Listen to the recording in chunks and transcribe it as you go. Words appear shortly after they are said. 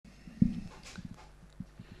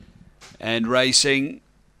and racing.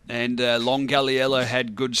 And Long Galliella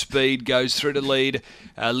had good speed, goes through to lead.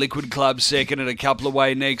 Liquid Club second, and a couple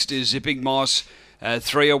away next is Zipping Moss.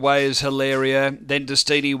 3 away is Hilaria, then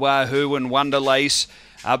Destiny Wahoo and Wonder Lace.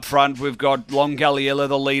 Up front, we've got Long Galliella,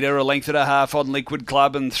 the leader, a length and a half on Liquid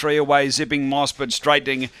Club, and 3 away Zipping Moss, but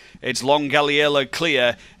straightening, it's Long Galliella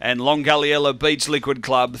clear, and Long Galliella beats Liquid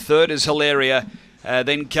Club. Third is Hilaria,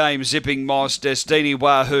 then came Zipping Moss, Destiny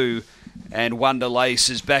Wahoo, and Wonder Lace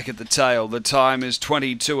is back at the tail. The time is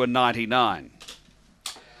 22:99.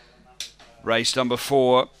 Race number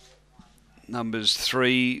 4, numbers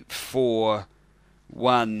 3, 4,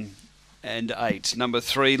 1 and 8. Number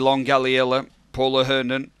 3, Long Galliella, Paula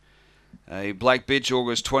Herndon. A black bitch,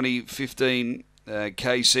 August 2015,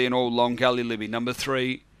 KC and all Long Gully Libby. Number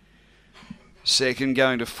 3. Second,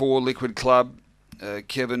 going to 4, Liquid Club,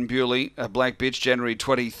 Kevin Bewley. A black bitch, January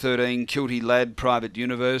 2013, Kilty Lad, Private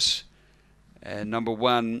Universe. And number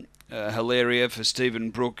 1, Hilaria for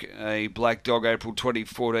Stephen Brook, a black dog, April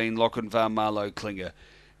 2014, Lochinvar Marlow Klinger.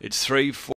 It's 3, 4.